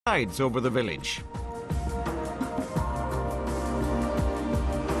rides over the village.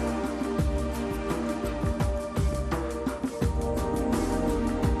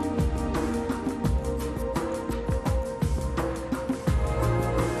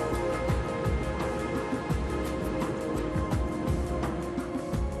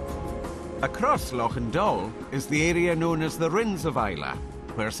 Across Loch and Doll is the area known as the Rins of Islay,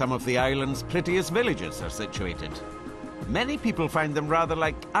 where some of the island's prettiest villages are situated. Many people find them rather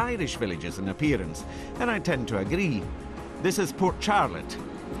like Irish villages in appearance, and I tend to agree. This is Port Charlotte.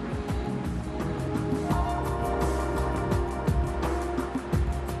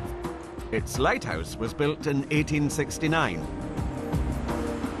 Its lighthouse was built in 1869.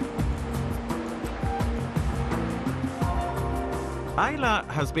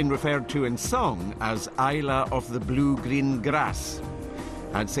 Islay has been referred to in song as Islay of the blue-green grass.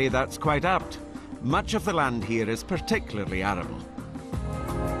 I'd say that's quite apt. Much of the land here is particularly arable.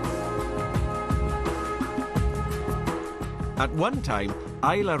 At one time,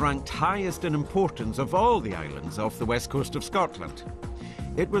 Islay ranked highest in importance of all the islands off the west coast of Scotland.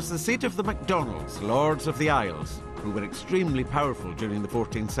 It was the seat of the MacDonalds, Lords of the Isles, who were extremely powerful during the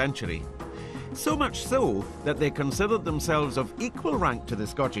 14th century. So much so that they considered themselves of equal rank to the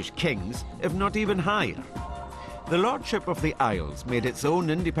Scottish kings, if not even higher. The Lordship of the Isles made its own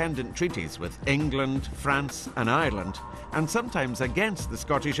independent treaties with England, France and Ireland, and sometimes against the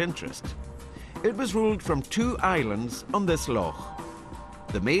Scottish interest. It was ruled from 2 islands on this loch.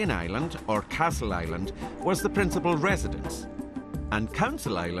 The main island, or Castle Island, was the principal residence, and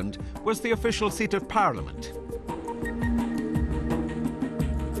Council Island was the official seat of Parliament.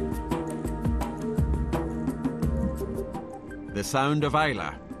 The sound of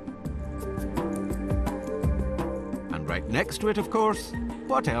Islay. And right next to it, of course,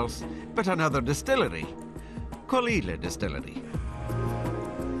 what else but another distillery, Colonsay Distillery.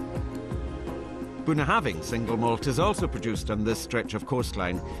 Bunnahabhaing single malt is also produced on this stretch of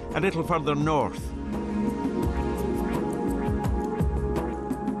coastline, a little further north.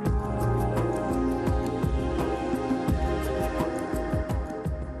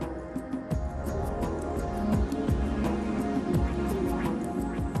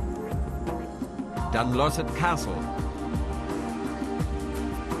 Dunlosset Castle,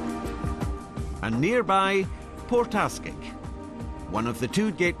 and nearby Portaskig, one of the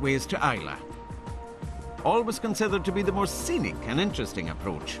 2 gateways to Islay. All was considered to be the most scenic and interesting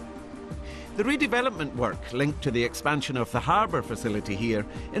approach. The redevelopment work linked to the expansion of the harbour facility here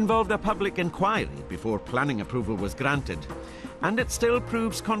involved a public inquiry before planning approval was granted, and it still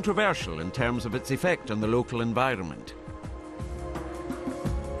proves controversial in terms of its effect on the local environment.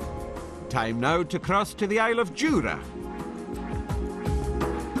 Time now to cross to the Isle of Jura.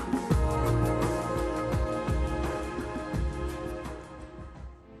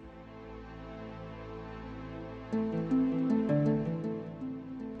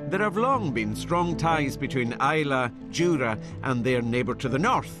 There have long been strong ties between Islay, Jura and their neighbour to the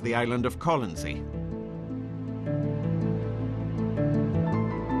north, the island of Colonsay.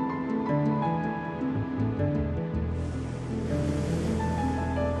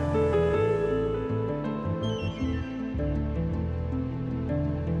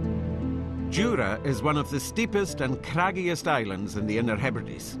 Jura is one of the steepest and craggiest islands in the Inner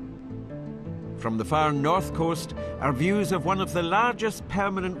Hebrides. From the far north coast are views of one of the largest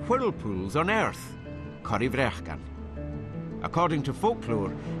permanent whirlpools on Earth, Corrivreckan. According to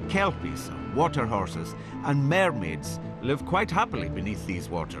folklore, kelpies, water horses and mermaids live quite happily beneath these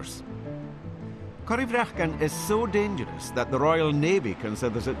waters. Corrivreckan is so dangerous that the Royal Navy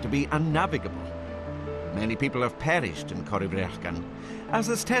considers it to be unnavigable. Many people have perished in Corrivreckan, as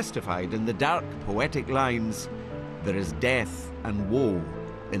is testified in the dark, poetic lines, "There is death and woe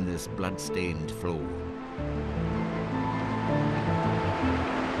in this blood-stained flow."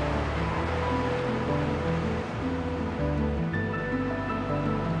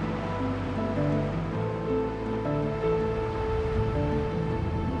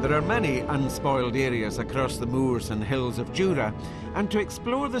 There are many unspoiled areas across the moors and hills of Jura, and to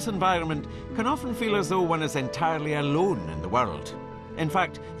explore this environment can often feel as though one is entirely alone in the world. In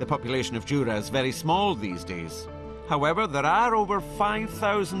fact, the population of Jura is very small these days. However, there are over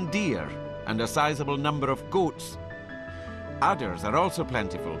 5,000 deer and a sizable number of goats. Adders are also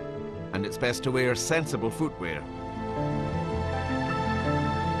plentiful, and it's best to wear sensible footwear.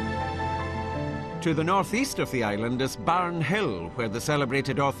 To the northeast of the island is Barnhill, where the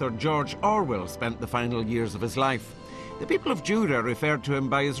celebrated author George Orwell spent the final years of his life. The people of Jura referred to him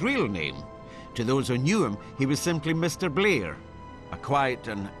by his real name. To those who knew him, he was simply Mr. Blair, a quiet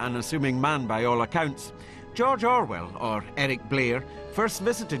and unassuming man by all accounts, George Orwell, or Eric Blair, first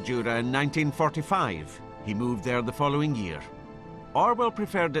visited Jura in 1945. He moved there the following year. Orwell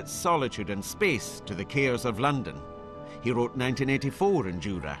preferred its solitude and space to the cares of London. He wrote 1984 in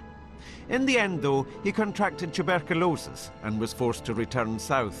Jura. In the end, though, he contracted tuberculosis and was forced to return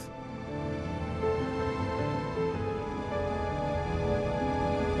south.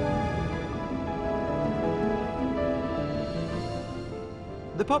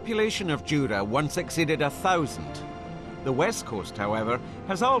 The population of Jura once exceeded 1,000. The west coast, however,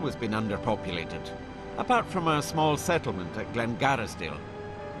 has always been underpopulated, apart from a small settlement at Glengarrisdale.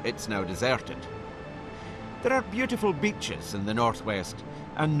 It's now deserted. There are beautiful beaches in the northwest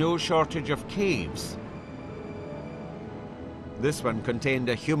and no shortage of caves. This one contained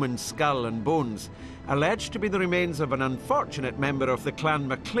a human skull and bones, alleged to be the remains of an unfortunate member of the clan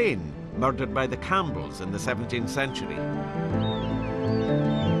MacLean, murdered by the Campbells in the 17th century.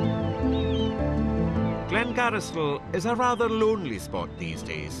 Glengarrisdale is a rather lonely spot these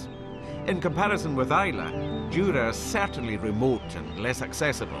days. In comparison with Eilean, Jura is certainly remote and less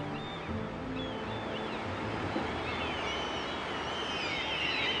accessible.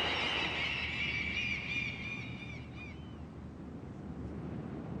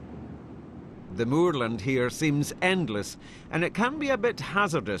 The moorland here seems endless, and it can be a bit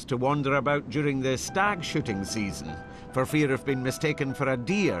hazardous to wander about during the stag shooting season, for fear of being mistaken for a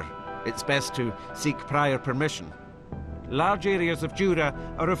deer. It's best to seek prior permission. Large areas of Jura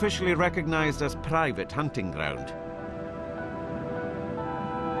are officially recognised as private hunting ground.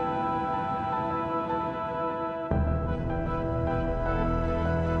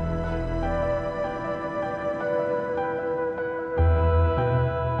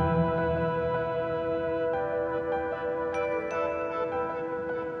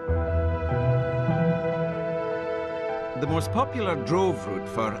 The most popular drove route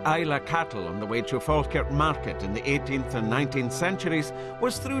for Islay cattle on the way to Falkirk Market in the 18th and 19th centuries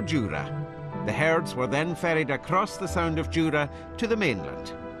was through Jura. The herds were then ferried across the Sound of Jura to the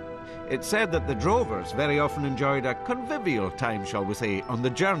mainland. It's said that the drovers very often enjoyed a convivial time, shall we say, on the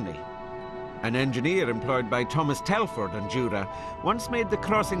journey. An engineer employed by Thomas Telford in Jura once made the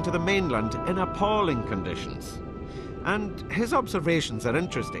crossing to the mainland in appalling conditions. And his observations are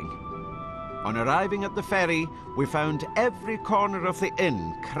interesting. On arriving at the ferry, we found every corner of the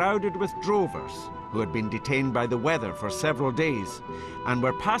inn crowded with drovers who had been detained by the weather for several days and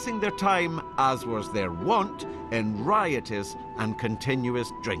were passing their time, as was their wont, in riotous and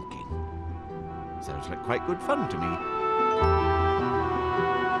continuous drinking. Sounds like quite good fun to me.